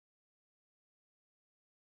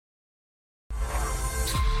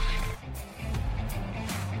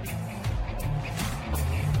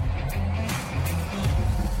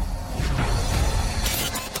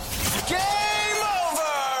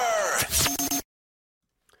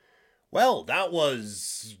Well, that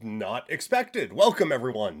was not expected. Welcome,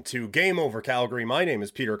 everyone, to Game Over Calgary. My name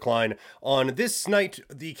is Peter Klein. On this night,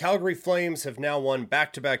 the Calgary Flames have now won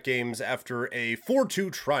back-to-back games after a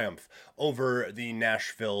 4-2 triumph over the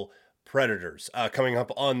Nashville Predators. Coming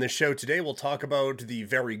up on the show today, we'll talk about the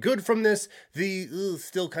very good from this, the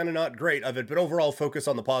still kind of not great of it, but overall focus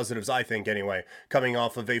on the positives, I think, anyway, coming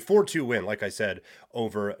off of a 4-2 win, like I said,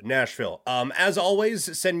 over Nashville. As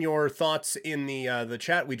always, send your thoughts in the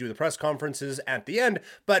chat. We do the press conferences at the end,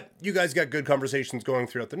 but you guys got good conversations going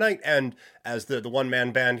throughout the night, and as the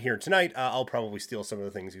one-man band here tonight, I'll probably steal some of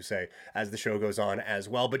the things you say as the show goes on as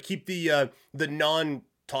well, but keep the non-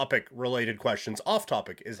 topic related questions off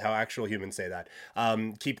topic is how actual humans say that.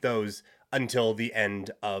 Keep those until the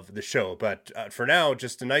end of the show. But for now,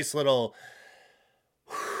 just a nice little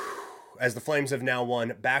as the Flames have now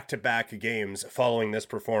won back-to-back games following this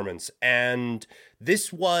performance. And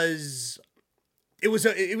this was it was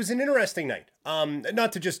an interesting night.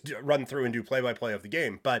 Not to just run through and do play-by-play of the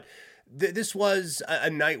game, but this was a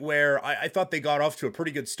night where I thought they got off to a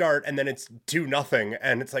pretty good start, and then it's 2-0,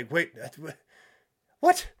 and it's like, wait,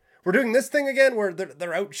 what? We're doing this thing again where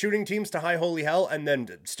they're out shooting teams to high holy hell and then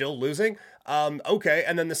still losing? Okay.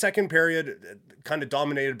 And then the second period kind of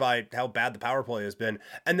dominated by how bad the power play has been.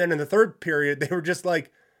 And then in the third period, they were just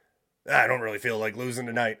like, I don't really feel like losing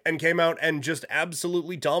tonight, and came out and just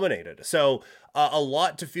absolutely dominated. So a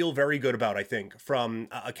lot to feel very good about, I think, from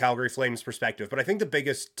a Calgary Flames perspective. But I think the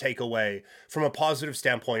biggest takeaway from a positive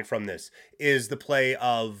standpoint from this is the play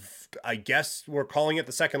of, I guess we're calling it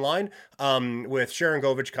the second line, with Sharon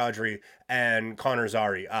Govich, Kadri, and Connor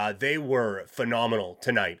Zary. They were phenomenal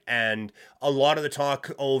tonight. And a lot of the talk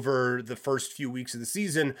over the first few weeks of the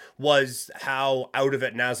season was how out of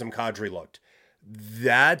it Nazem Kadri looked.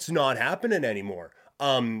 That's not happening anymore.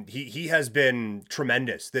 He has been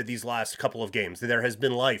tremendous these last couple of games. There has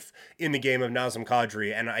been life in the game of Nazem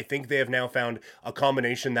Kadri, and I think they have now found a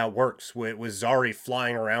combination that works with Zary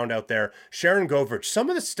flying around out there. Sharon Govich, some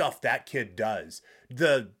of the stuff that kid does,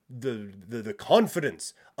 the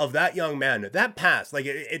confidence of that young man, that pass, like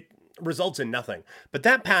it results in nothing. But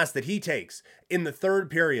that pass that he takes in the third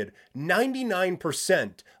period,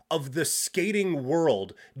 99% of the skating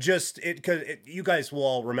world, you guys will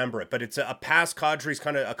all remember it, but it's a pass. Kadri's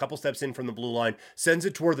kind of a couple steps in from the blue line, sends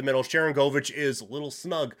it toward the middle. Sharon Govich is a little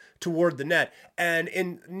snug toward the net.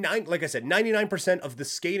 And like I said, 99% of the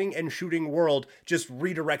skating and shooting world just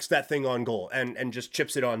redirects that thing on goal and just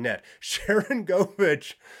chips it on net. Sharon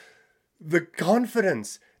Govich, the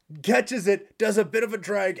confidence, catches it, does a bit of a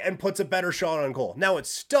drag, and puts a better shot on goal. Now it's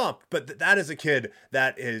stopped, but that is a kid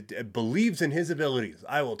that believes in his abilities.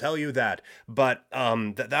 I will tell you that. But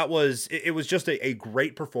that was it was just a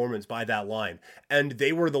great performance by that line, and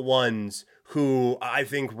they were the ones who I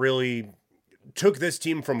think really took this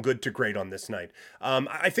team from good to great on this night.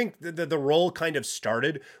 I think the role kind of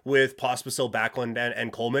started with Pospisil, Backlund,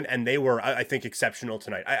 and Coleman, and they were, I think, exceptional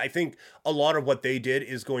tonight. I think a lot of what they did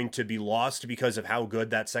is going to be lost because of how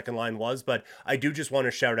good that second line was, but I do just want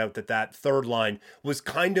to shout out that third line was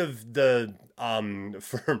kind of the,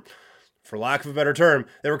 for lack of a better term,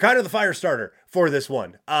 they were kind of the fire starter for this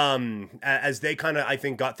one, as they kind of, I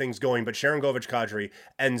think, got things going. But Sharon Govich, Kadri,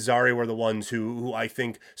 and Zary were the ones who I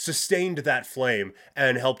think sustained that flame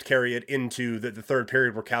and helped carry it into the third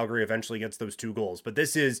period, where Calgary eventually gets those 2 goals. But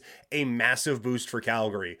this is a massive boost for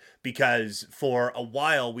Calgary, because for a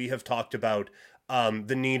while we have talked about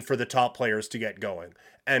the need for the top players to get going.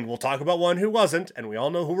 And we'll talk about one who wasn't, and we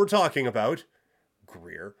all know who we're talking about.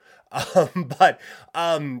 Greer. But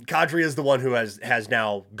Kadri is the one who has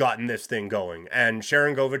now gotten this thing going, and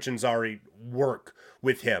Sharon Govich and Zary work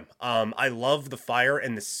with him. I love the fire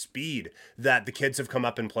and the speed that the kids have come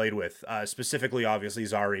up and played with, specifically, obviously,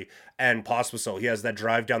 Zary and Pospisil. He has that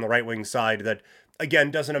drive down the right wing side that, again,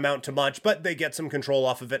 doesn't amount to much, but they get some control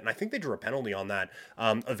off of it, and I think they drew a penalty on that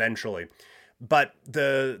eventually. But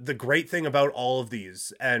the great thing about all of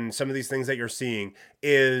these and some of these things that you're seeing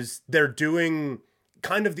is they're doing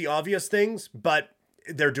kind of the obvious things, but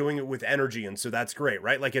they're doing it with energy, and so that's great,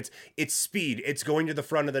 right? Like it's speed, it's going to the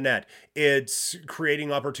front of the net, it's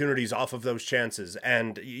creating opportunities off of those chances,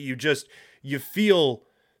 and you feel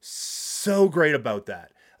so great about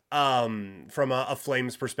that from a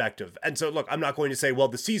Flames perspective. And so look, I'm not going to say, well,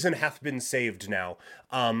 the season hath been saved now,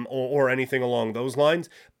 or anything along those lines,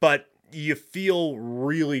 but you feel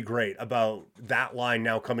really great about that line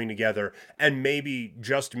now coming together, and maybe,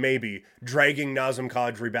 just maybe, dragging Nazem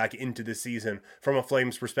Kadri back into the season from a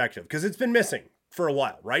Flames perspective, because it's been missing for a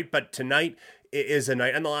while, right? But tonight is a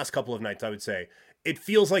night, and the last couple of nights, I would say, it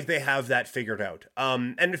feels like they have that figured out.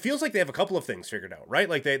 And it feels like they have a couple of things figured out, right?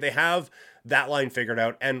 Like they have that line figured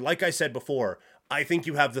out. And like I said before, I think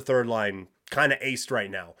you have the third line kind of aced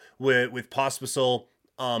right now with Pospisil,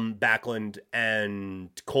 Backlund, and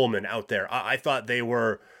Coleman out there. I thought they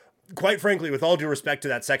were, quite frankly, with all due respect to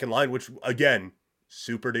that second line, which again,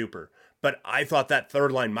 super duper. But I thought that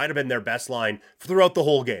third line might have been their best line throughout the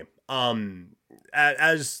whole game.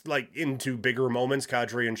 As like into bigger moments,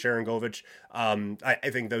 Kadri and Sharangovich, I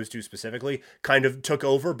think those two specifically kind of took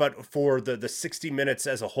over, but for the 60 minutes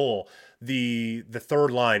as a whole, the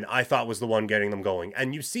third line I thought was the one getting them going.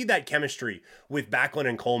 And you see that chemistry with Backlund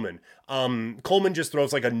and Coleman. Coleman just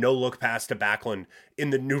throws like a no-look pass to Backlund in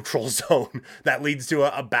the neutral zone that leads to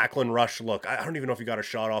a Backlund rush look. I don't even know if he got a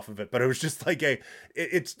shot off of it, but it was just like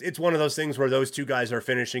it's one of those things where those two guys are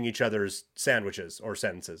finishing each other's sandwiches or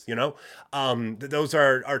sentences, you know? Those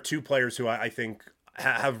are two players who I think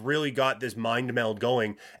have really got this mind meld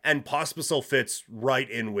going, and Pospisil fits right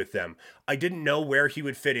in with them. I didn't know where he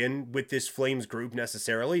would fit in with this Flames group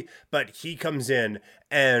necessarily, but he comes in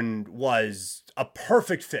and was a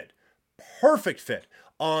perfect fit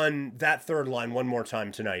on that third line one more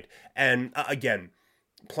time tonight. And again,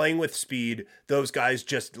 playing with speed, those guys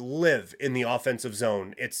just live in the offensive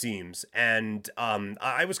zone, it seems. And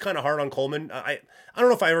I was kind of hard on Coleman. I don't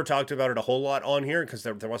know if I ever talked about it a whole lot on here because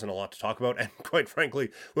there wasn't a lot to talk about. And quite frankly,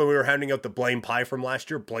 when we were handing out the blame pie from last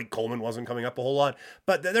year, Blake Coleman wasn't coming up a whole lot.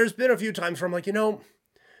 But there's been a few times where I'm like, the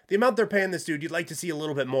amount they're paying this dude, you'd like to see a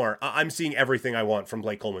little bit more. I'm seeing everything I want from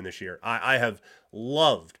Blake Coleman this year. I have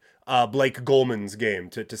loved Blake Goleman's game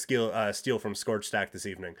to steal from Scorch Stack this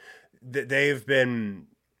evening. They've been...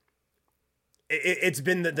 It's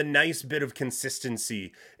been the nice bit of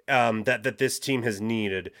consistency that this team has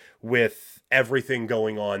needed with everything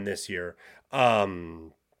going on this year.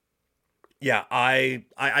 I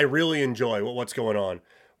really enjoy what's going on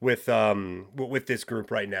with this group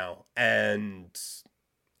right now, and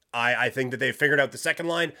I think that they figured out the second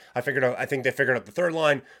line. I think they figured out the third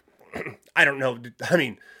line. I don't know. I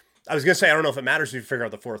mean, I was going to say, I don't know if it matters if you figure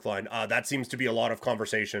out the fourth line. That seems to be a lot of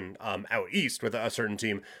conversation out east with a certain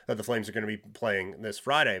team that the Flames are going to be playing this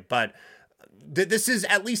Friday. But this is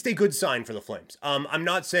at least a good sign for the Flames. I'm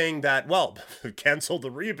not saying that, cancel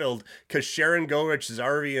the rebuild because Sharangovich,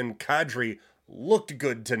 Zarvi, and Kadri looked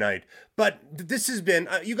good tonight. But this has been,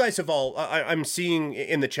 you guys have all, I'm seeing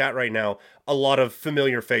in the chat right now, a lot of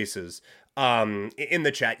familiar faces in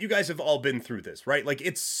the chat. You guys have all been through this, right? Like,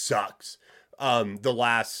 it sucks. The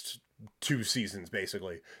last 2 seasons,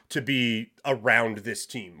 basically, to be around this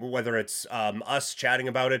team, whether it's us chatting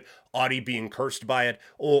about it, Audie being cursed by it,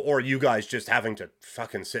 or you guys just having to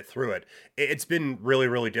fucking sit through it. It's been really,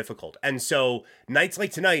 really difficult. And so nights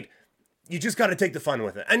like tonight, you just got to take the fun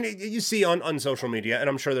with it. And you see on social media, and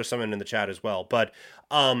I'm sure there's someone in the chat as well, but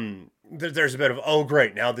there's a bit of, oh,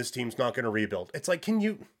 great, now this team's not going to rebuild. It's like, can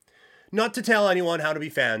you... Not to tell anyone how to be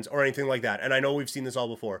fans or anything like that, and I know we've seen this all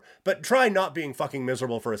before, but try not being fucking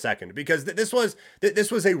miserable for a second, because this was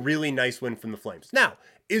a really nice win from the Flames. Now,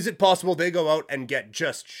 is it possible they go out and get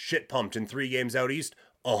just shit pumped in 3 games out east?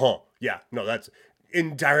 Yeah, no, that's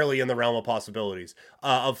entirely in the realm of possibilities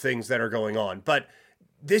of things that are going on. But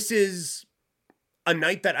this is a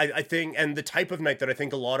night that I think, and the type of night that I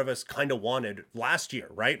think a lot of us kind of wanted last year,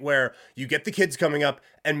 right? Where you get the kids coming up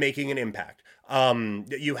and making an impact.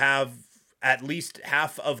 You have at least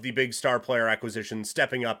half of the big star player acquisition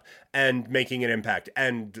stepping up and making an impact.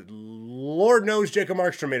 And Lord knows Jacob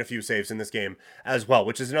Markstrom made a few saves in this game as well,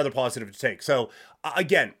 which is another positive to take. So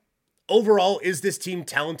again, overall, is this team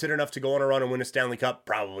talented enough to go on a run and win a Stanley Cup?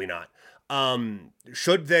 Probably not.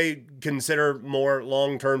 Should they consider more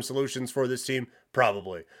long-term solutions for this team?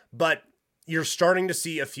 Probably. But you're starting to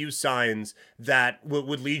see a few signs that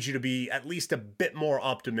would lead you to be at least a bit more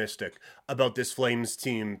optimistic about this Flames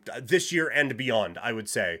team this year and beyond, I would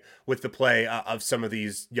say, with the play of some of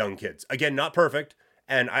these young kids. Again, not perfect,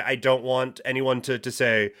 and I don't want anyone to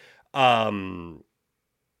say... I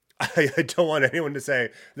don't want anyone to say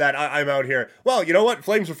that I'm out here. Well, you know what?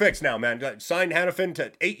 Flames are fixed now, man. Sign Hanifin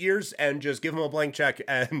to 8 years and just give him a blank check.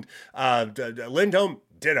 And Lindholm,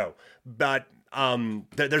 ditto. But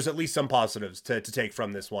there's at least some positives to take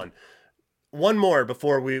from this one. One more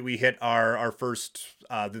before we hit our first,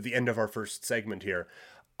 the end of our first segment here.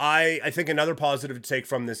 I think another positive to take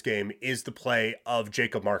from this game is the play of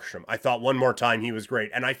Jacob Markstrom. I thought one more time he was great,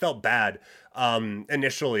 and I felt bad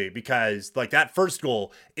initially because like that first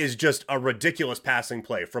goal is just a ridiculous passing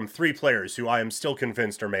play from 3 players who I am still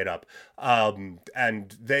convinced are made up, and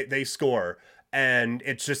they score, and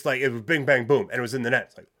it's just like it was bing bang boom, and it was in the net.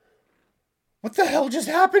 It's like, what the hell just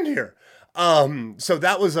happened here? So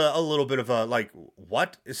that was a little bit of a like,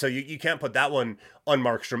 what? So you can't put that one on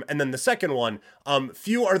Markstrom. And then the second one,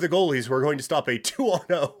 few are the goalies who are going to stop a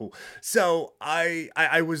 2-0. So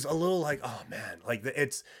I was a little like, oh man, like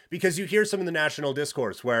it's because you hear some of the national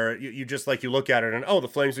discourse where you just like, you look at it and, oh, the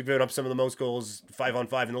Flames have given up some of the most goals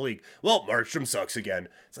 5-on-5 in the league. Well, Markstrom sucks again.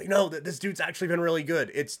 It's like, no, this dude's actually been really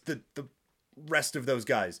good. It's the rest of those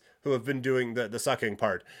guys who have been doing the sucking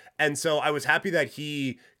part. And so I was happy that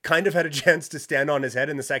he kind of had a chance to stand on his head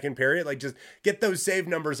in the second period, like just get those save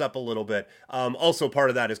numbers up a little bit. Also part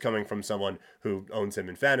of that is coming from someone who owns him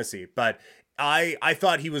in fantasy, but I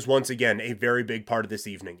thought he was once again a very big part of this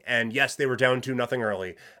evening. And yes, they were down 2-0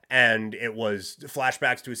 early and it was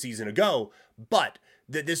flashbacks to a season ago, but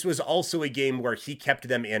this was also a game where he kept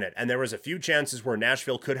them in it. And there was a few chances where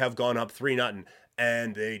Nashville could have gone up 3-0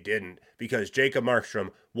 and they didn't, because Jacob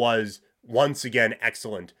Markstrom was once again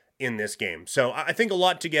excellent in this game. So I think a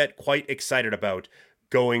lot to get quite excited about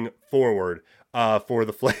going forward for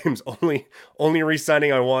the Flames. Only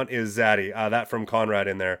re-signing I want is Zaddy. That from Conrad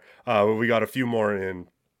in there. We got a few more in.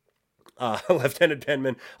 Lieutenant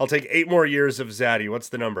Penman, I'll take 8 more years of Zaddy. What's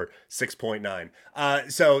the number?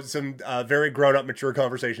 6.9. So some very grown-up, mature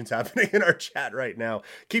conversations happening in our chat right now.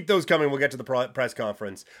 Keep those coming. We'll get to the press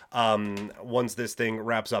conference once this thing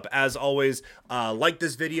wraps up. As always, like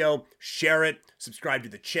this video, share it, subscribe to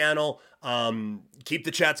the channel, keep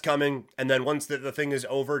the chats coming, and then once the thing is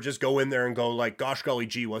over, just go in there and go like, gosh golly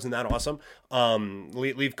gee, wasn't that awesome?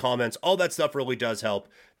 Leave comments. All that stuff really does help.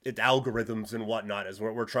 It's algorithms and whatnot as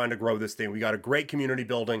we're trying to grow this thing. We got a great community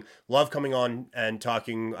building. Love coming on and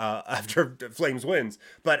talking after Flames wins,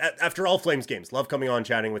 but after all Flames games, love coming on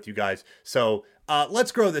chatting with you guys. So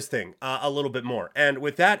let's grow this thing a little bit more. And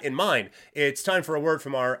with that in mind, it's time for a word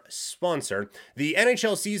from our sponsor. The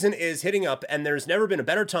NHL season is hitting up, and there's never been a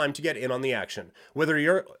better time to get in on the action. Whether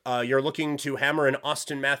you're looking to hammer an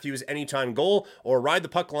Austin Matthews anytime goal or ride the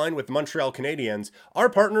puck line with Montreal Canadiens, our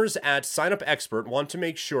partners at Sign Up Expert want to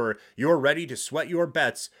make sure you're ready to sweat your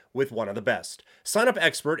bets with one of the best. Sign Up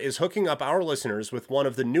Expert is hooking up our listeners with one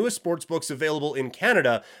of the newest sportsbooks available in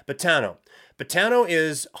Canada, Betano. Betano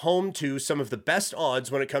is home to some of the best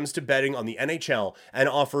odds when it comes to betting on the NHL and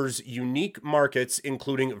offers unique markets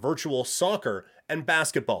including virtual soccer and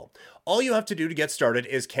basketball. All you have to do to get started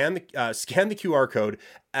is scan the QR code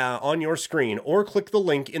on your screen or click the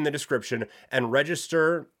link in the description and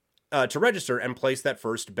register and place that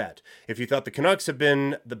first bet. If you thought the Canucks have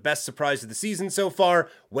been the best surprise of the season so far,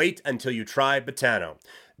 wait until you try Betano.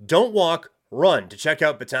 Don't walk, run to check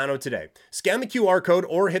out Betano today. Scan the QR code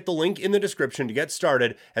or hit the link in the description to get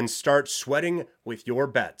started and start sweating with your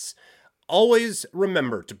bets. Always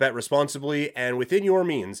remember to bet responsibly and within your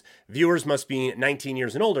means. Viewers must be 19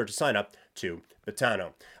 years and older to sign up to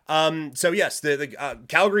Betano. So yes, the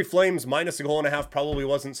Calgary Flames minus a goal and a half probably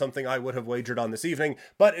wasn't something I would have wagered on this evening,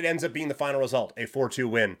 but it ends up being the final result, a 4-2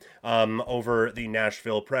 win over the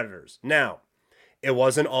Nashville Predators. Now, it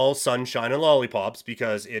wasn't all sunshine and lollipops,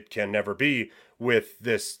 because it can never be with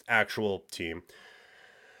this actual team.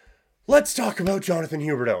 Let's talk about Jonathan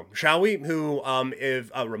Huberdeau, shall we? Who,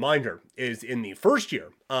 if a reminder, is in the first year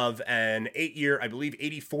of an 8-year, I believe,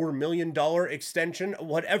 $84 million extension.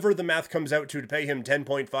 Whatever the math comes out to pay him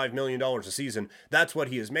 $10.5 million a season, that's what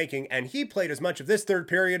he is making, and he played as much of this third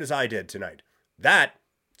period as I did tonight. That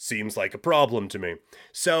seems like a problem to me.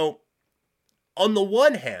 So, on the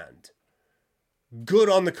one hand, good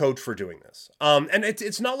on the coach for doing this. And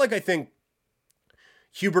it's not like I think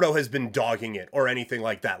Huberdeau has been dogging it or anything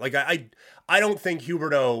like that. Like I don't think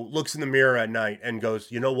Huberdeau looks in the mirror at night and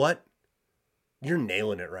goes, you know what? You're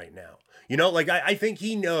nailing it right now. You know, like I think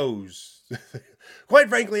he knows, quite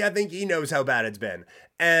frankly, I think he knows how bad it's been.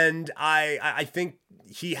 And I think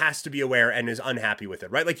he has to be aware and is unhappy with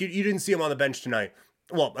it, right? Like you didn't see him on the bench tonight.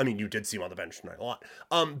 Well, I mean, you did see him on the bench tonight a lot.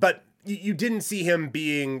 But you didn't see him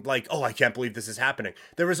being like, oh, I can't believe this is happening.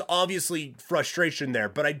 There was obviously frustration there,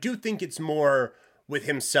 but I do think it's more with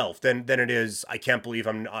himself than it is, I can't believe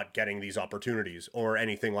I'm not getting these opportunities or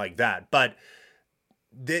anything like that. But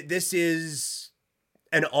this is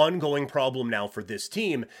an ongoing problem now for this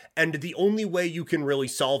team, and the only way you can really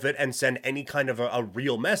solve it and send any kind of a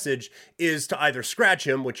real message is to either scratch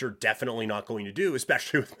him, which you're definitely not going to do,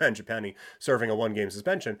 especially with Mangiapane serving a 1-game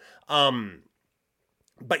suspension.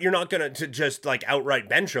 But you're not going to just like outright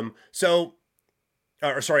bench him. So,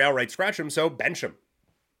 outright scratch him. So bench him.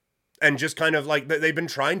 And just kind of like, they've been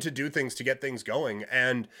trying to do things to get things going.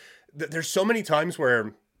 And there's so many times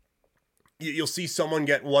where you'll see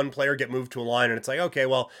one player get moved to a line, and it's like, okay,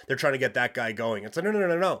 well, they're trying to get that guy going. It's like,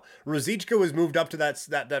 no. Ruzicka was moved up to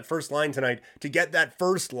that first line tonight to get that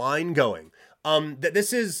first line going. That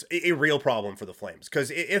this is a real problem for the Flames,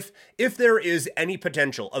 because if there is any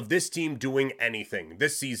potential of this team doing anything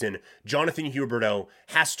this season, Jonathan Huberdeau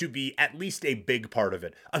has to be at least a big part of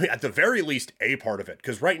it. I mean, at the very least, a part of it,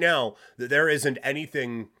 because right now there isn't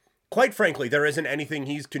anything. Quite frankly, there isn't anything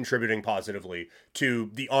he's contributing positively to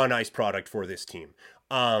the on-ice product for this team.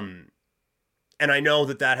 And I know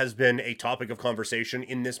that has been a topic of conversation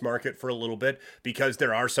in this market for a little bit, because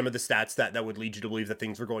there are some of the stats that would lead you to believe that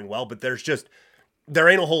things were going well, but there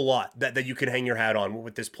ain't a whole lot that you can hang your hat on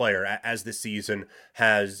with this player as the season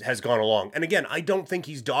has gone along. And again, I don't think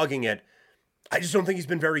he's dogging it. I just don't think he's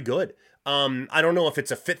been very good. I don't know if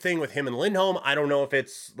it's a fit thing with him and Lindholm. I don't know if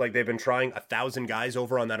it's like they've been trying 1,000 guys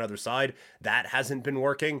over on that other side. That hasn't been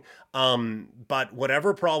working. But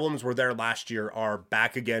whatever problems were there last year are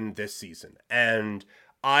back again this season. And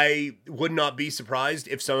I would not be surprised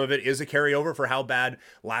if some of it is a carryover for how bad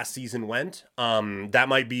last season went. That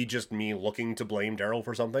might be just me looking to blame Daryl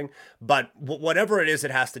for something. But whatever it is,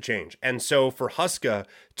 it has to change. And so for Huska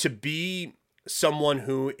to be someone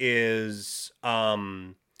who is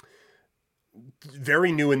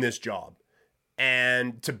very new in this job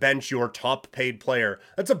and to bench your top paid player,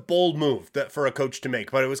 that's a bold move for a coach to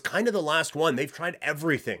make, but it was kind of the last one. They've tried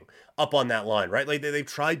everything up on that line, right? Like they've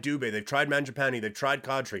tried Dubé, they've tried Mangiapane, they've tried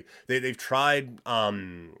Kadri, they've tried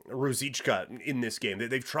Ruzicka in this game.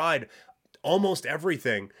 They've tried almost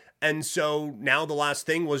everything. And so now the last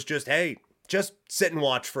thing was just, hey, just sit and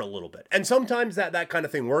watch for a little bit. And sometimes that kind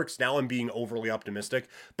of thing works. Now I'm being overly optimistic,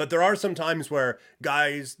 but there are some times where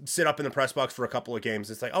guys sit up in the press box for a couple of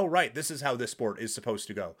games. It's like, oh, right, this is how this sport is supposed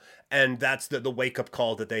to go. And that's the wake-up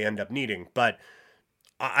call that they end up needing. But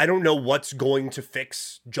I don't know what's going to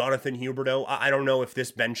fix Jonathan Huberdeau. I don't know if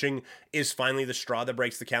this benching is finally the straw that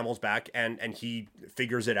breaks the camel's back and he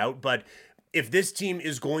figures it out. But if this team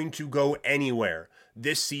is going to go anywhere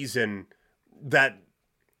this season that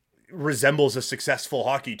resembles a successful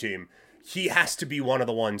hockey team, he has to be one of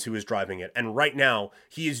the ones who is driving it. And right now,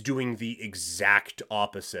 he is doing the exact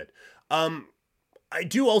opposite. I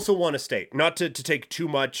do also want to state, not to take too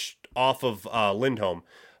much off of Lindholm,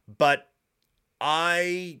 but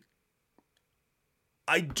I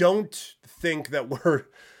don't think that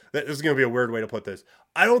this is going to be a weird way to put this.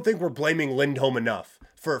 I don't think we're blaming Lindholm enough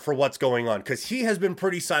for what's going on, because he has been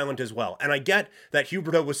pretty silent as well. And I get that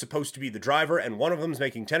Huberdeau was supposed to be the driver, and one of them's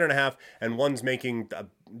making 10.5, and one's making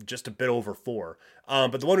just a bit over 4.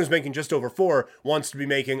 But the one who's making just over 4 wants to be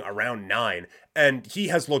making around 9, and he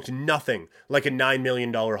has looked nothing like a $9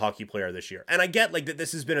 million hockey player this year. And I get like that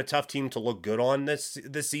this has been a tough team to look good on this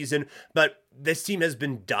season, but this team has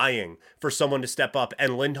been dying for someone to step up,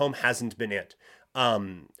 and Lindholm hasn't been it.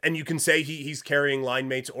 And you can say he's carrying line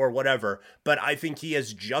mates or whatever, but I think he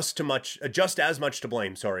has just as much to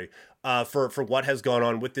blame, for what has gone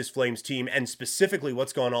on with this Flames team, and specifically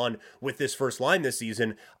what's gone on with this first line this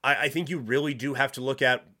season. I think you really do have to look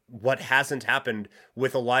at what hasn't happened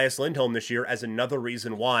with Elias Lindholm this year as another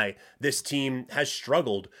reason why this team has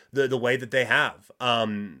struggled the way that they have.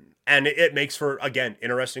 And it makes for, again,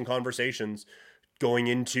 interesting conversations going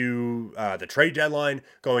into the trade deadline,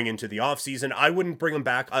 going into the offseason. I wouldn't bring him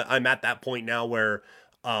back. I'm at that point now where,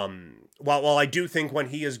 while I do think when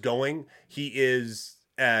he is going, he is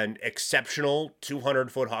an exceptional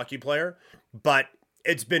 200-foot hockey player, but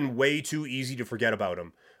it's been way too easy to forget about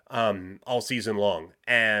him all season long.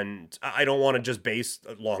 And I don't want to just base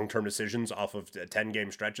long-term decisions off of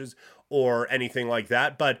 10-game stretches or anything like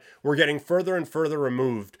that, but we're getting further and further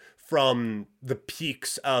removed from the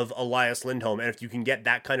peaks of Elias Lindholm. And if you can get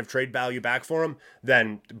that kind of trade value back for him,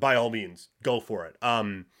 then by all means, go for it.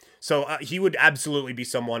 So he would absolutely be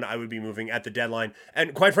someone I would be moving at the deadline.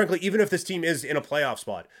 And quite frankly, even if this team is in a playoff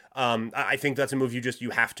spot, I think that's a move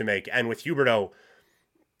you have to make. And with Huberdeau,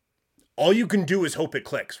 all you can do is hope it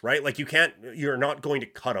clicks, right? Like you're not going to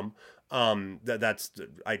cut him. That's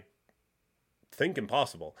think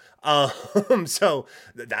impossible. So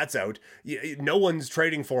that's out. No one's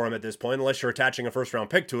trading for him at this point unless you're attaching a first round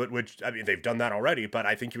pick to it, which, I mean, they've done that already, but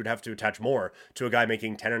I think you would have to attach more to a guy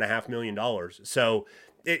making $10.5 million. So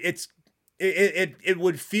it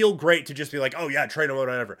would feel great to just be like, oh yeah, trade him or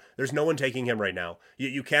whatever. There's no one taking him right now.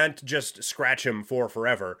 You can't just scratch him for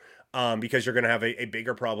forever because you're going to have a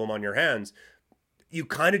bigger problem on your hands. You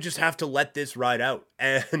kind of just have to let this ride out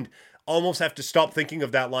and almost have to stop thinking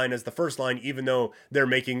of that line as the first line, even though they're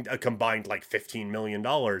making a combined like $15 million,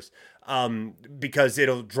 because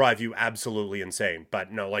it'll drive you absolutely insane.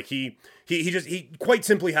 But no, like he quite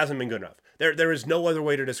simply hasn't been good enough. There is no other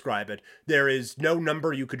way to describe it. There is no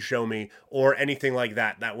number you could show me or anything like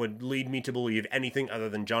that that would lead me to believe anything other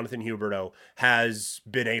than Jonathan Huberdeau has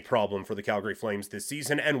been a problem for the Calgary Flames this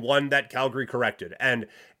season, and one that Calgary corrected. And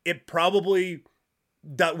it probably,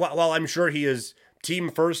 that while I'm sure he is team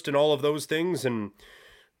first and all of those things, and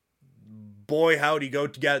boy, how'd he go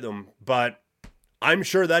to get them, but I'm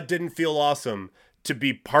sure that didn't feel awesome to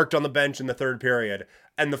be parked on the bench in the third period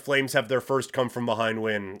and the Flames have their first come from behind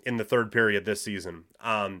win in the third period this season.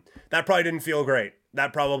 That probably didn't feel great.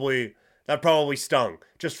 That probably stung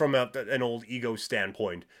just from an old ego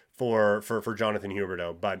standpoint for Jonathan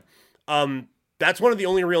Huberdeau. But that's one of the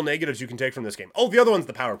only real negatives you can take from this game. Oh, the other one's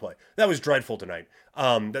the power play. That was dreadful tonight.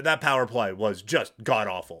 That power play was just god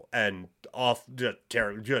awful and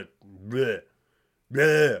terrible. Just bleh,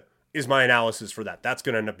 bleh, is my analysis for that. That's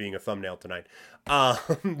going to end up being a thumbnail tonight.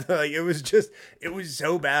 It was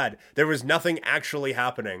so bad. There was nothing actually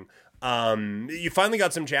happening. You finally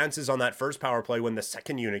got some chances on that first power play when the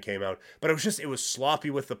second unit came out, but it was sloppy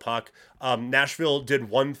with the puck. Nashville did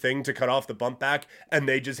one thing to cut off the bump back, and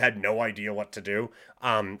they just had no idea what to do.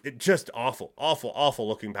 It just awful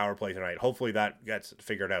looking power play tonight. Hopefully that gets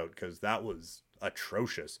figured out, because that was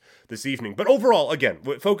atrocious this evening. But overall, again,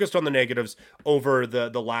 focused on the negatives over the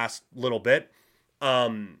last little bit.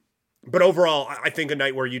 But overall, I think a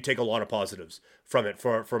night where you take a lot of positives from it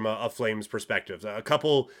from a Flames perspective. A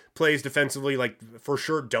couple plays defensively, like for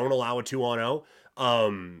sure, don't allow a 2-on-0.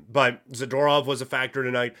 But Zadorov was a factor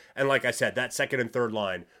tonight. And like I said, that second and third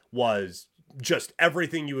line was just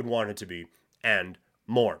everything you would want it to be and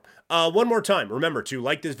more. One more time, remember to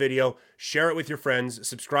like this video, share it with your friends,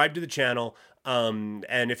 subscribe to the channel. And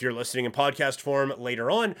if you're listening in podcast form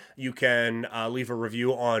later on, you can leave a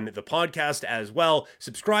review on the podcast as well.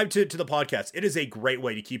 Subscribe to the podcast. It is a great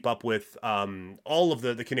way to keep up with all of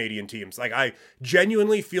the Canadian teams. Like, I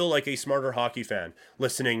genuinely feel like a smarter hockey fan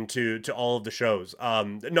listening to all of the shows.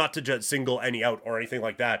 Not to just single any out or anything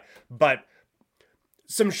like that, but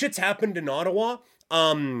some shit's happened in Ottawa.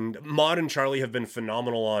 Maud and Charlie have been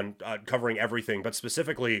phenomenal on covering everything, but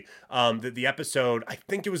specifically the episode, I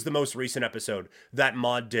think it was the most recent episode that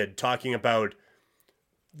Maud did, talking about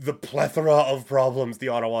the plethora of problems the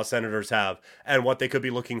Ottawa Senators have and what they could be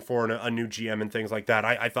looking for in a new GM and things like that.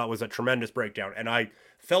 I thought was a tremendous breakdown, and I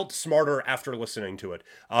felt smarter after listening to it.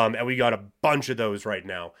 And we got a bunch of those right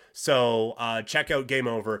now. So check out Game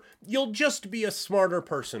Over. You'll just be a smarter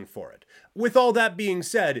person for it. With all that being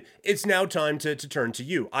said, it's now time to turn to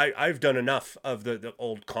you. I've done enough of the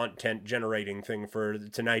old content generating thing for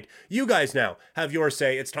tonight. You guys now have your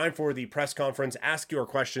say. It's time for the press conference. Ask your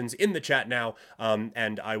questions in the chat now,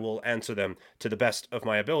 and I will answer them to the best of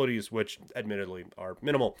my abilities, which admittedly are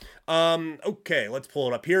minimal. Okay, let's pull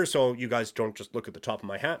it up here so you guys don't just look at the top of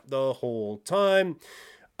my hat the whole time.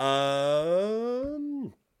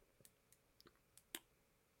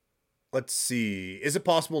 Let's see. Is it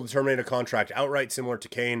possible to terminate a contract outright, similar to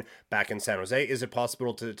Kane back in San Jose? Is it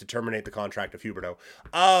possible to terminate the contract of Huberdeau?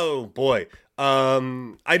 Oh, boy.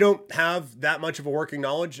 I don't have that much of a working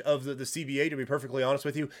knowledge of the CBA, to be perfectly honest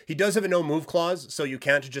with you. He does have a no-move clause, so you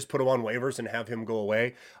can't just put him on waivers and have him go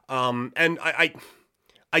away. And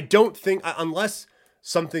I don't think, unless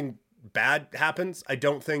something bad happens, I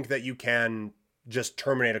don't think that you can just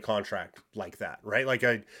terminate a contract like that, right? Like,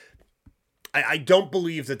 I don't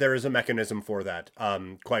believe that there is a mechanism for that,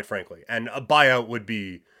 quite frankly. And a buyout would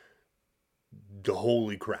be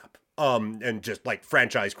holy crap. And just like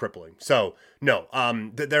franchise crippling. So no,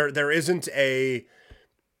 there isn't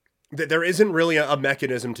really a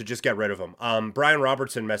mechanism to just get rid of him. Brian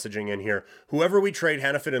Robertson messaging in here, whoever we trade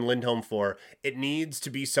Hannafin and Lindholm for, it needs to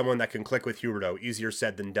be someone that can click with Huberdeau. Easier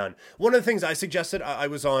said than done. One of the things I suggested, I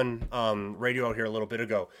was on radio out here a little bit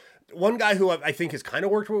ago. One guy who I think has kind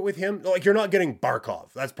of worked with him, like, you're not getting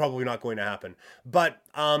Barkov. That's probably not going to happen. But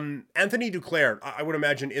Anthony Duclair, I would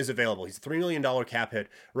imagine, is available. He's a $3 million cap hit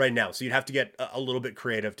right now. So you'd have to get a little bit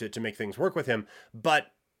creative to make things work with him.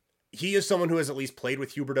 But he is someone who has at least played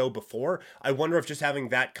with Huberdeau before. I wonder if just having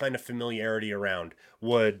that kind of familiarity around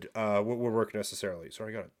would work necessarily.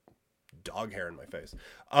 Sorry, I got a dog hair in my face.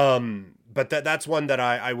 But that's one that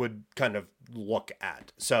I would kind of look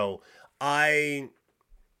at. So I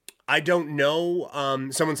don't know.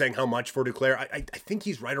 Someone saying how much for Duclair. I think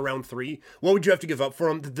he's right around 3. What would you have to give up for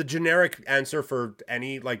him? The generic answer for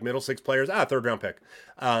any like middle 6 players, third round pick.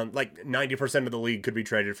 Like 90% of the league could be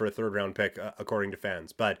traded for a third round pick, according to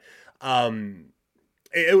fans. But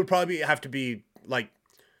it would probably have to be like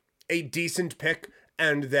a decent pick,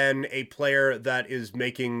 and then a player that is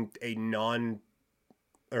making a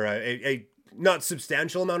not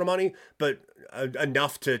substantial amount of money, but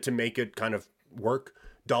enough to make it kind of work.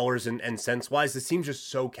 dollars and cents wise. This team's just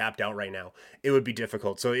so capped out right now. It would be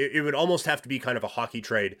difficult. So it would almost have to be kind of a hockey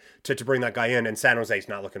trade to bring that guy in. And San Jose's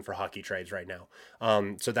not looking for hockey trades right now.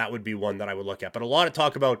 So that would be one that I would look at. But a lot of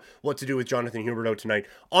talk about what to do with Jonathan Huberdeau tonight.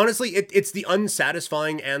 Honestly, it's the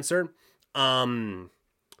unsatisfying answer. I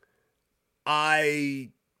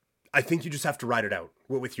think you just have to ride it out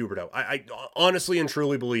with Huberdeau. I honestly and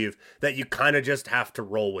truly believe that you kind of just have to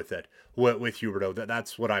roll with it with Huberdeau.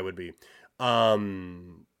 That's what I would be.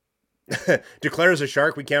 Declare as a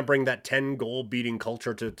Shark. We can't bring that 10-goal beating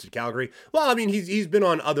culture to Calgary. Well, I mean, he's been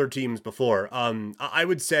on other teams before. I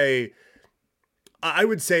would say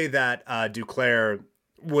that Duclair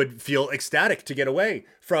would feel ecstatic to get away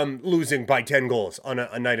from losing by 10 goals on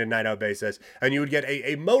a night in, night out basis. And you would get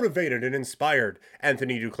a motivated and inspired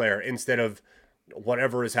Anthony Duclair instead of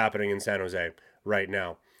whatever is happening in San Jose right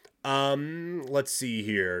now. Let's see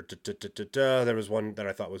here. There was one that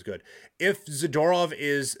I thought was good. If Zadorov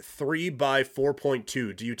is 3 by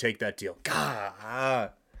 4.2, do you take that deal?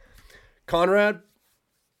 God. Conrad,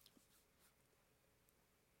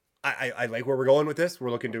 I like where we're going with this.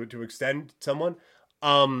 We're looking to extend someone.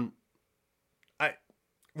 We're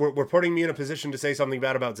putting me in a position to say something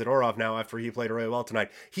bad about Zadorov now after he played really well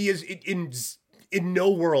tonight. He is in no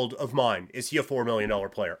world of mine is he a $4 million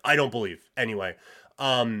player. I don't believe anyway.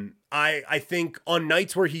 I think on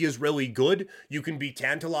nights where he is really good, you can be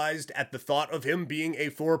tantalized at the thought of him being a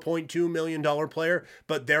 $4.2 million player,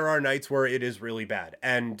 but there are nights where it is really bad.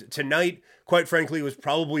 And tonight, quite frankly, was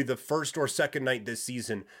probably the first or second night this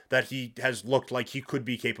season that he has looked like he could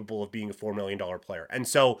be capable of being a $4 million player. And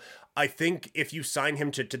so I think if you sign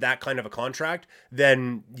him to that kind of a contract,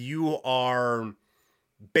 then you are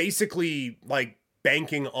basically like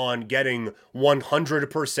banking on getting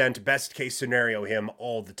 100% best case scenario him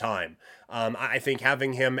all the time. I think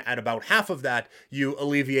having him at about half of that, you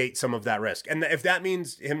alleviate some of that risk. And if that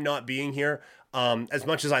means him not being here, as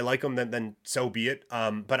much as I like him, then so be it.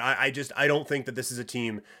 But I don't think that this is a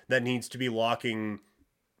team that needs to be locking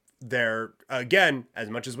their, again,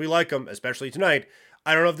 as much as we like them, especially tonight,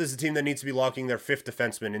 I don't know if this is a team that needs to be locking their fifth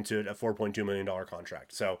defenseman into a $4.2 million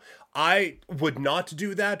contract. So I would not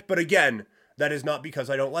do that. But again, that is not because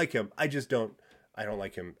I don't like him. I don't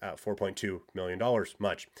like him at $4.2 million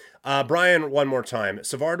much. Brian, one more time.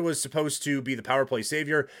 Savard was supposed to be the power play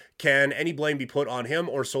savior. Can any blame be put on him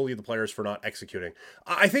or solely the players for not executing?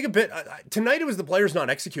 I think a bit. Tonight it was the players not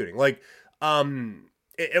executing.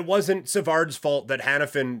 It wasn't Savard's fault that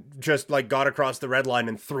Hannafin just got across the red line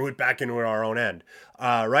and threw it back into our own end.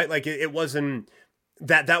 Right? It wasn't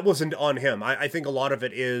that wasn't on him. I think a lot of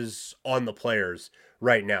it is on the players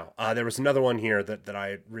right now. There was another one here that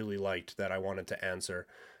I really liked that I wanted to answer.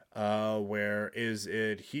 Where is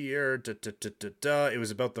it here? It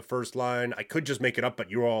was about the first line. I could just make it up, but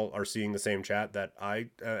you all are seeing the same chat that I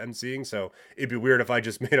am seeing, so it'd be weird if I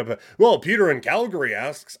just made up Peter in Calgary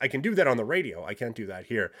asks. I can do that on the radio. I can't do that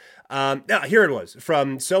here. Here it was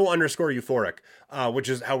from _euphoric, which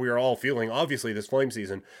is how we are all feeling, obviously, this Flame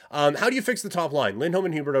season. How do you fix the top line? Lindholm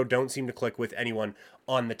and Huberdeau don't seem to click with anyone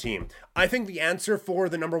on the team. I think the answer for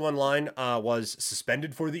the number one line was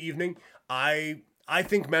suspended for the evening. I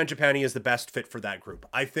think Mangiapane is the best fit for that group.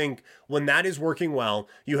 I think when that is working well,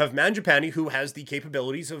 you have Mangiapane, who has the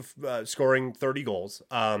capabilities of scoring 30 goals.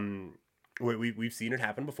 We've seen it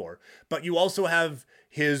happen before. But you also have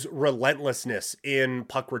his relentlessness in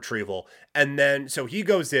puck retrieval. And then, so he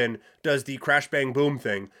goes in, does the crash, bang, boom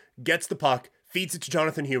thing, gets the puck, feeds it to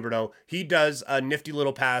Jonathan Huberdeau. He does a nifty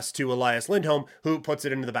little pass to Elias Lindholm, who puts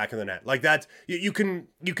it into the back of the net. That's, you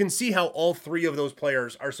can see how all three of those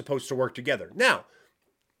players are supposed to work together. Now,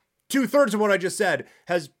 2/3 of what I just said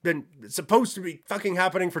has been supposed to be fucking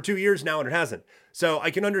happening for 2 years now, and it hasn't. So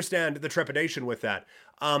I can understand the trepidation with that.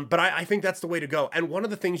 But I think that's the way to go. And one of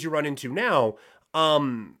the things you run into now,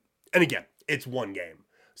 and again, it's one game.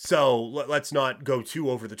 So let's not go too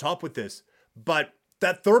over the top with this. But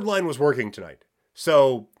that third line was working tonight.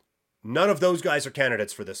 So none of those guys are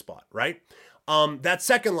candidates for this spot, right? That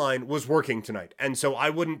second line was working tonight. And so I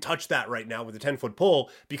wouldn't touch that right now with a 10-foot pole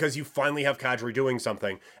because you finally have Kadri doing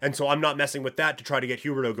something. And so I'm not messing with that to try to get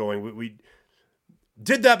Huberdeau going. We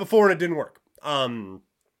did that before and it didn't work. So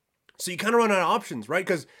you kind of run out of options, right?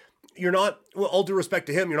 Because you're not, all due respect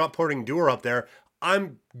to him, you're not putting Dewar up there.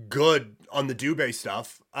 I'm good on the Dubé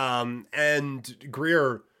stuff. And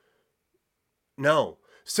Greer, no.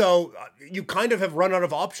 So you kind of have run out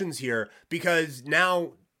of options here because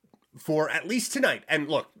now, for at least tonight, and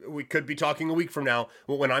look, we could be talking a week from now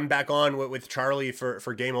when I'm back on with Charlie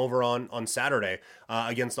for Game Over on Saturday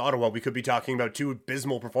against Ottawa. We could be talking about two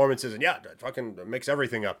abysmal performances, and fucking mix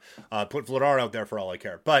everything up. Put Vladar out there for all I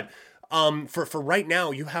care. But For right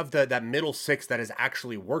now, you have that middle six that is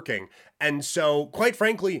actually working. And so, quite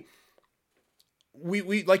frankly,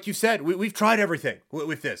 we like you said, we've tried everything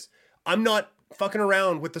with this. I'm not fucking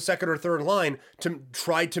around with the second or third line to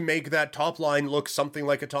try to make that top line look something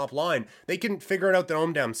like a top line. They can figure it out their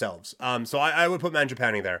own damn selves. So I would put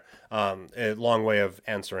Mangiapane there. A long way of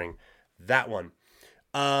answering that one.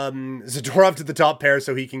 Zadorov to the top pair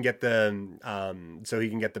so he can get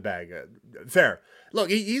the bag. Fair. Look,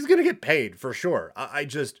 he's gonna get paid for sure. I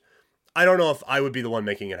don't know if I would be the one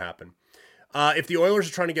making it happen. If the Oilers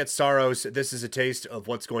are trying to get Saros, this is a taste of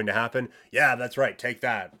what's going to happen. Yeah, that's right. Take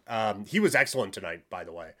that. He was excellent tonight, by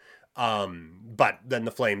the way. But then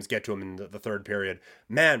the Flames get to him in the third period.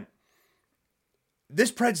 Man,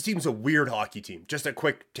 this Preds team's a weird hockey team. Just a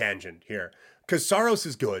quick tangent here. Because Saros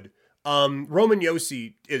is good. Roman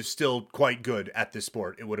Josi is still quite good at this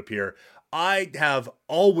sport, it would appear. I have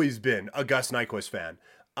always been a Gus Nyquist fan.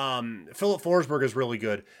 Philip Forsberg is really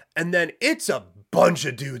good. And then it's a bunch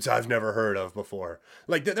of dudes I've never heard of before.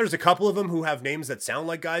 Like, there's a couple of them who have names that sound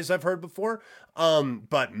like guys I've heard before.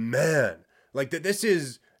 But man, like this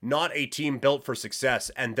is not a team built for success.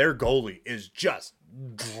 And their goalie is just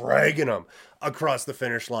dragging them across the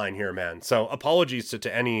finish line here, man. So apologies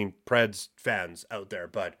to any Preds fans out there,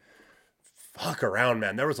 but fuck around,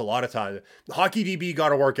 man. There was a lot of time. Hockey DB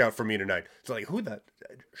got a workout for me tonight. It's like,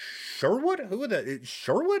 Sherwood?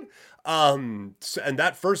 Sherwood? And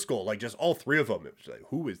that first goal, like just all three of them, it was like,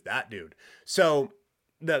 who is that dude? So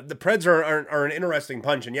the Preds are an interesting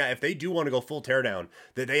punch. And yeah, if they do want to go full teardown,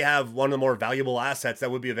 that they have one of the more valuable assets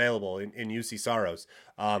that would be available in UC Saros.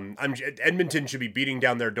 Edmonton should be beating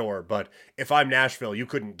down their door, but if I'm Nashville, you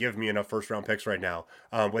couldn't give me enough first round picks right now,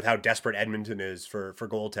 with how desperate Edmonton is for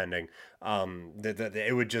goaltending.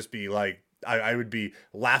 It would just be like, I would be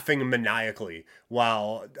laughing maniacally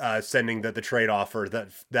while sending the trade offer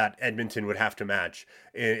that Edmonton would have to match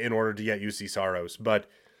in order to get UC Saros. But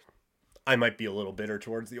I might be a little bitter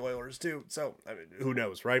towards the Oilers too. So, I mean, who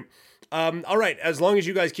knows, right? All right. As long as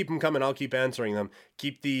you guys keep them coming, I'll keep answering them.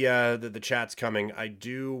 Keep the chats coming. I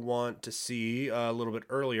do want to see a little bit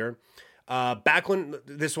earlier. Backlund,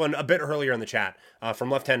 this one a bit earlier in the chat,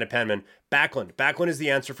 from left-handed penman. Backlund is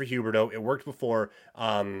the answer for Huberdeau. It worked before,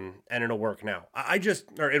 and it'll work now.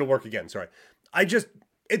 It'll work again. Sorry.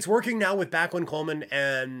 It's working now with Backlund, Coleman,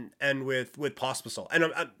 and with Pospisil. And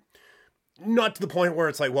I'm not to the point where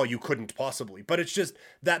it's like, well, you couldn't possibly, but it's just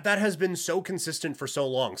that has been so consistent for so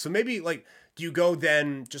long. So maybe, like, do you go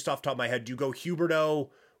then, just off the top of my head, do you go Huberdeau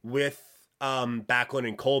with Backlund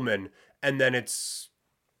and Coleman, and then it's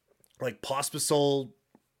like Pospisil,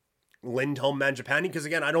 Lindholm, Mangiapane? Because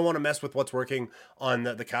again, I don't want to mess with what's working on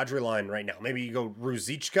the Calgary line right now. Maybe you go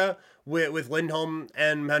Ruzicka with Lindholm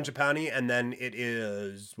and Mangiapane, and then it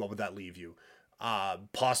is, what would that leave you?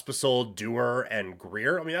 Pospisil, Dewar, and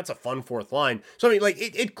Greer. I mean, that's a fun fourth line. So, I mean, like,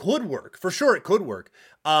 it could work. For sure, it could work.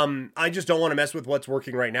 I just don't want to mess with what's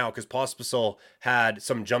working right now, because Pospisil had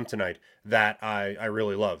some jump tonight that I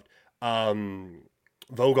really loved.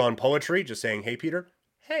 Vogue on Poetry, just saying, hey, Peter.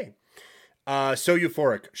 Hey. So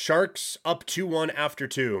euphoric. Sharks up 2-1 after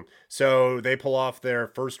 2. So they pull off their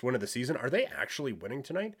first win of the season. Are they actually winning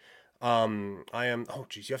tonight? You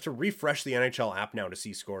have to refresh the NHL app now to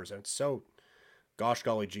see scores. And it's so, gosh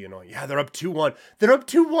golly gee annoying. Yeah, they're up 2-1. They're up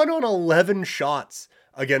 2-1 on 11 shots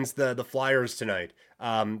against the Flyers tonight.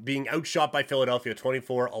 Being outshot by Philadelphia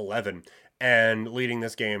 24-11 and leading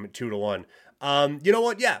this game 2-1. You know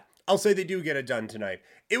what? Yeah, I'll say they do get it done tonight.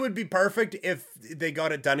 It would be perfect if they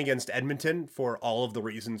got it done against Edmonton for all of the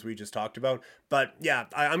reasons we just talked about. But yeah,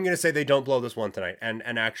 I'm going to say they don't blow this one tonight and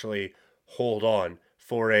actually hold on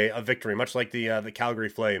for a victory, much like the Calgary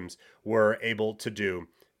Flames were able to do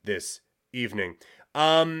this evening.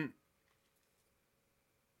 Brian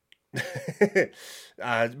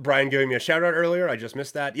giving me a shout out earlier. I just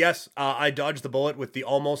missed that. Yes, I dodged the bullet with the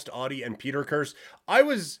almost Audie and Peter curse. I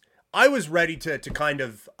was ready to kind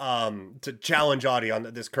of to challenge Audie on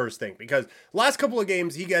this curse thing, because last couple of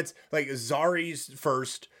games he gets like Zari's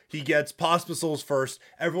first, he gets Pospisil's first,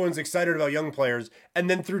 everyone's excited about young players, and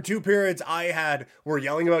then through 2 periods we're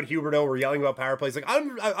yelling about Huberdeau, we're yelling about power plays. Like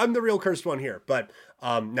I'm the real cursed one here, but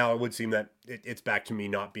now it would seem that it's back to me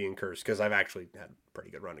not being cursed, because I've actually had a pretty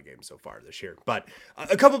good run of games so far this year, but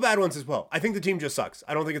a couple bad ones as well. I think the team just sucks.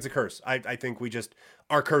 I don't think it's a curse. I think we just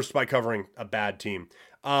are cursed by covering a bad team.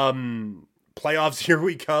 Playoffs, here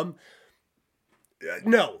we come.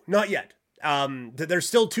 No, not yet. There's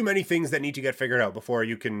still too many things that need to get figured out before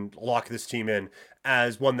you can lock this team in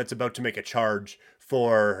as one that's about to make a charge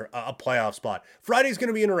for a playoff spot. Friday's going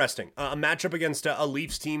to be interesting. A matchup against a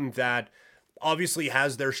Leafs team that obviously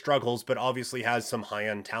has their struggles, but obviously has some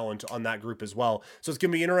high-end talent on that group as well. So it's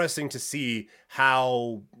going to be interesting to see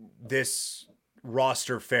how this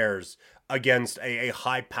roster fares against a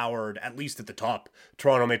high-powered, at least at the top,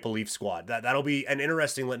 Toronto Maple Leaf squad. That'll be an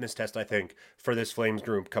interesting litmus test, I think, for this Flames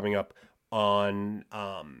group coming up on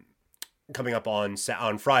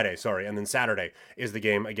Friday, and then Saturday is the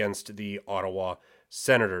game against the Ottawa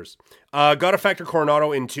Senators. Got to factor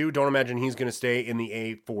Coronado in too. Don't imagine he's going to stay in the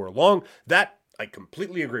A for long. That I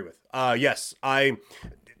completely agree with. Yes, I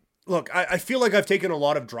feel like I've taken a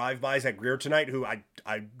lot of drive-bys at Greer tonight, who I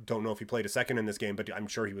don't know if he played a second in this game, but I'm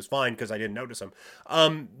sure he was fine because I didn't notice him.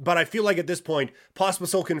 But I feel like at this point,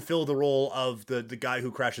 Pospisil can fill the role of the guy who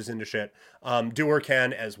crashes into shit. Dewar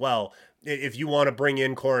can as well. If you want to bring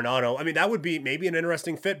in Coronado, I mean, that would be maybe an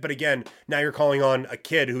interesting fit. But again, now you're calling on a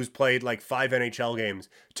kid who's played like 5 NHL games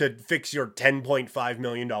to fix your $10.5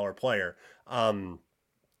 million player. But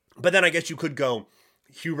then I guess you could go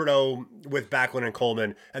Huberdeau with Backlund and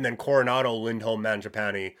Coleman, and then Coronado, Lindholm,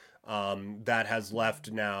 Mangiapane. That has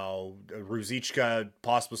left now Ruzicka,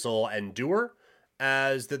 Pospisil, and Dewar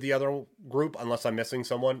as the other group, unless I'm missing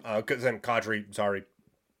someone. Because then Kadri, sorry,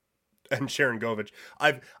 and Sharon Govich.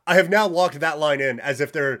 I have now locked that line in as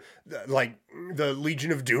if they're like the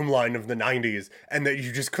Legion of Doom line of the 90s, and that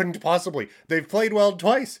you just couldn't possibly. They've played well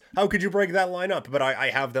twice. How could you break that line up? But I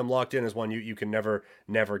have them locked in as one you can never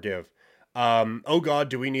give. Oh God,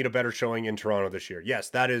 do we need a better showing in Toronto this year? Yes,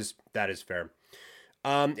 that is fair.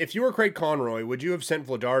 If you were Craig Conroy, would you have sent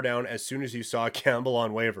Vladar down as soon as you saw Campbell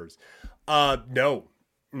on waivers? No.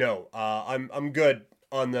 I'm good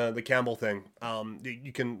on the Campbell thing.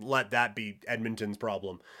 You can let that be Edmonton's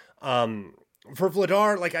problem. For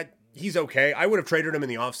Vladar, he's okay. I would have traded him in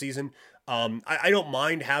the offseason. I don't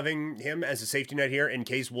mind having him as a safety net here in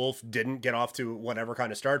case Wolf didn't get off to whatever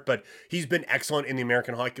kind of start, but he's been excellent in the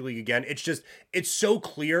American Hockey League again. It's so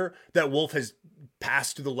clear that Wolf has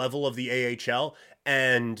passed the level of the AHL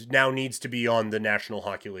and now needs to be on the National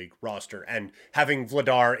Hockey League roster, and having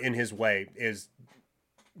Vladar in his way is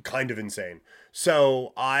kind of insane.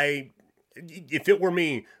 So if it were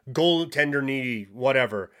me, goaltender needy,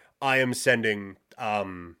 whatever, I am sending,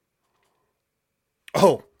 no,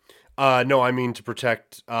 I mean to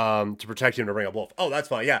protect him to bring up Wolf. Oh, that's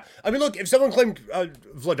fine. Yeah. I mean, look, if someone claimed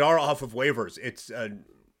Vladar off of waivers, it's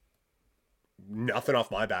nothing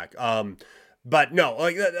off my back. But no,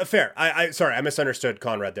 fair. Sorry, I misunderstood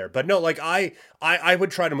Conrad there. But no, I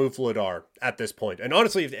would try to move Vladar at this point. And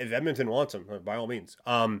honestly, if Edmonton wants him, by all means.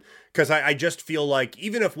 Because I just feel like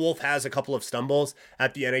even if Wolf has a couple of stumbles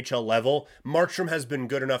at the NHL level, Markstrom has been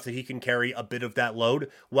good enough that he can carry a bit of that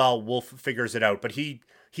load while Wolf figures it out. But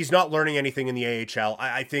he's not learning anything in the AHL.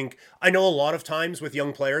 I think, I know a lot of times with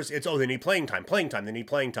young players, it's, they need playing time, they need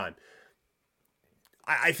playing time.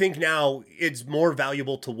 I think now it's more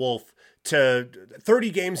valuable to Wolf to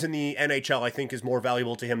 30 games in the NHL, I think is more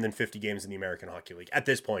valuable to him than 50 games in the American Hockey League at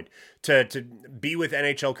this point, to be with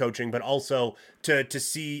NHL coaching, but also to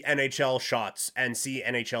see NHL shots and see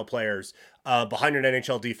NHL players behind an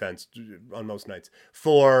NHL defense on most nights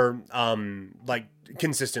for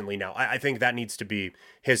consistently now. I think that needs to be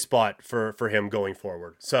his spot for him going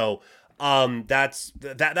forward. So that's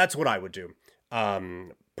what I would do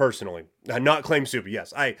personally. Not claim Super.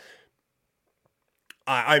 Yes,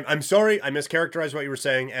 I'm sorry, I mischaracterized what you were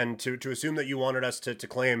saying, and to assume that you wanted us to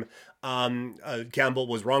claim Campbell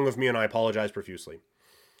was wrong of me, and I apologize profusely.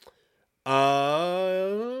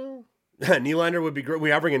 Nylander would be great.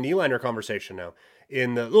 We are having a Nylander conversation now.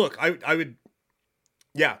 I would,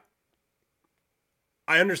 yeah.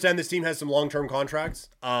 I understand this team has some long-term contracts.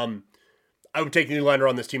 I would take Nylander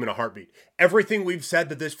on this team in a heartbeat. Everything we've said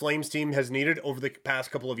that this Flames team has needed over the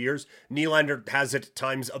past couple of years, Nylander has it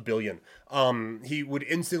times a billion. He would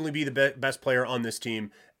instantly be the best player on this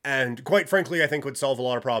team, and quite frankly, I think would solve a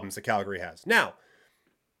lot of problems that Calgary has. Now,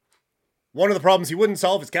 one of the problems he wouldn't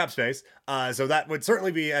solve is cap space, so that would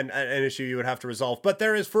certainly be an issue you would have to resolve. But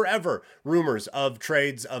there is forever rumors of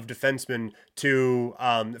trades of defensemen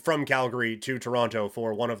from Calgary to Toronto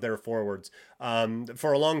for one of their forwards.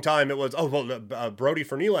 For a long time, it was, Brody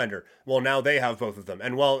for Nylander. Well, now they have both of them.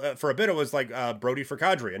 And for a bit, it was like Brody for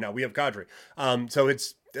Kadri, and now we have Kadri. So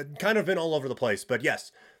it's kind of been all over the place. But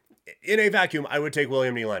yes, in a vacuum, I would take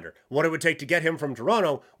William Nylander. What it would take to get him from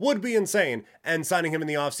Toronto would be insane, and signing him in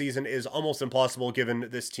the offseason is almost impossible given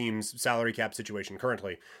this team's salary cap situation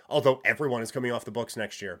currently, although everyone is coming off the books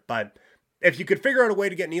next year. But if you could figure out a way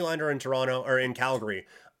to get Nylander in Toronto or in Calgary,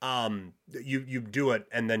 you do it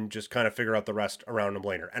and then just kind of figure out the rest around him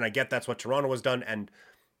later. And I get that's what Toronto has done, and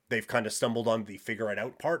they've kind of stumbled on the figure it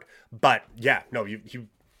out part. But yeah, no,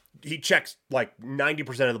 he checks like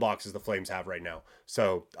 90% of the boxes the Flames have right now.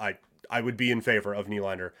 So I would be in favor of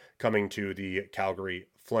Nylander coming to the Calgary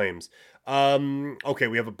Flames. Okay,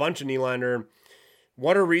 we have a bunch of Nylander.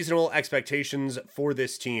 What are reasonable expectations for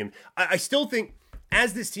this team? I still think,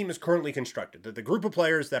 as this team is currently constructed, the group of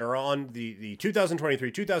players that are on the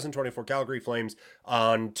 2023-2024 Calgary Flames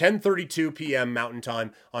on 10:32 p.m. Mountain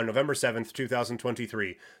Time on November 7th,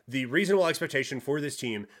 2023, the reasonable expectation for this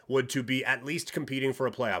team would to be at least competing for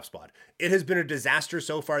a playoff spot. It has been a disaster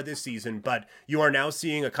so far this season, but you are now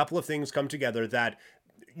seeing a couple of things come together that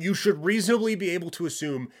you should reasonably be able to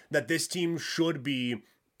assume that this team should be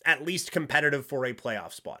at least competitive for a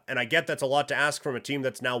playoff spot. And I get that's a lot to ask from a team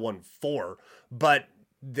that's now won 4, but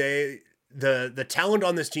the talent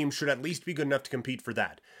on this team should at least be good enough to compete for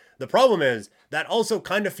that. The problem is that also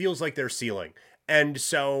kind of feels like their ceiling. And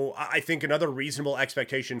so I think another reasonable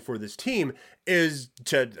expectation for this team is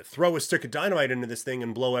to throw a stick of dynamite into this thing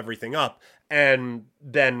and blow everything up. And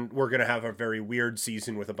then we're going to have a very weird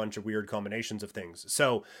season with a bunch of weird combinations of things.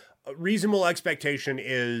 So a reasonable expectation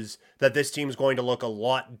is that this team's going to look a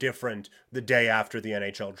lot different the day after the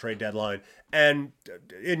NHL trade deadline. And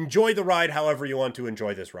enjoy the ride however you want to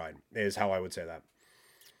enjoy this ride, is how I would say that.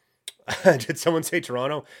 Did someone say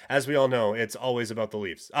Toronto? As we all know, it's always about the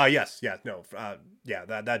Leafs. Yes, no,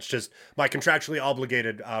 that's just my contractually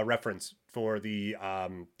obligated reference for the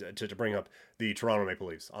to bring up the Toronto Maple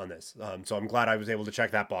Leafs on this. So I'm glad I was able to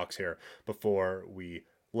check that box here before we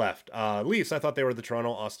left. Leafs, I thought they were the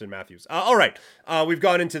Toronto Austin Matthews. All right, we've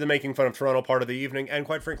gone into the making fun of Toronto part of the evening, and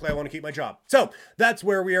quite frankly, I want to keep my job. So that's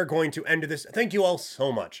where we are going to end this. Thank you all so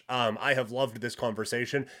much. I have loved this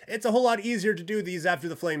conversation. It's a whole lot easier to do these after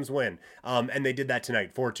the Flames win, and they did that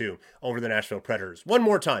tonight, 4-2 over the Nashville Predators. One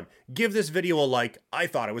more time, give this video a like. I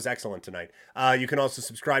thought it was excellent tonight. You can also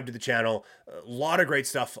subscribe to the channel. A lot of great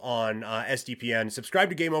stuff on SDPN. Subscribe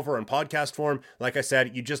to Game Over in podcast form. Like I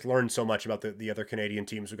said, you just learned so much about the other Canadian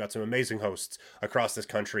teams. We've got some amazing hosts across this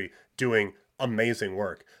country doing amazing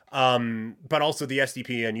work. But also the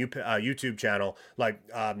SDPN YouTube channel, like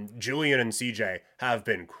Julian and CJ have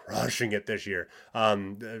been crushing it this year.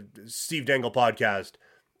 The Steve Dangle podcast,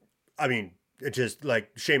 I mean, it just,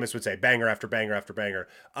 like Seamus would say, banger after banger after banger.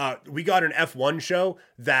 We got an F1 show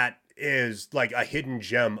that is like a hidden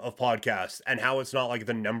gem of podcasts, and how it's not like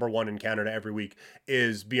the number one in Canada every week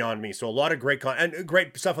is beyond me. So a lot of great and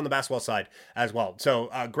great stuff on the basketball side as well. So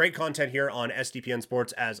great content here on SDPN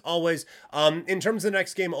Sports as always. In terms of the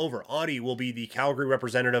next Game Over, Audie will be the Calgary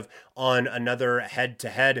representative on another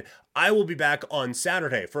head-to-head. I will be back on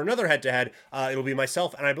Saturday for another head-to-head. It'll be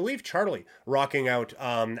myself and I believe Charlie rocking out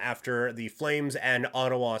after the Flames and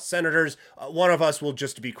Ottawa Senators. One of us will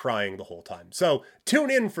just be crying the whole time. So tune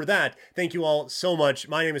in for that. Thank you all so much.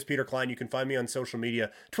 My name is Peter Klein. You can find me on social media,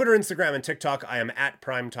 Twitter, Instagram, and TikTok. I am at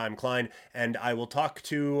Primetime Klein, and I will talk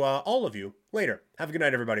to all of you later. Have a good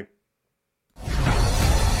night, everybody.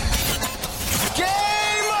 Yeah!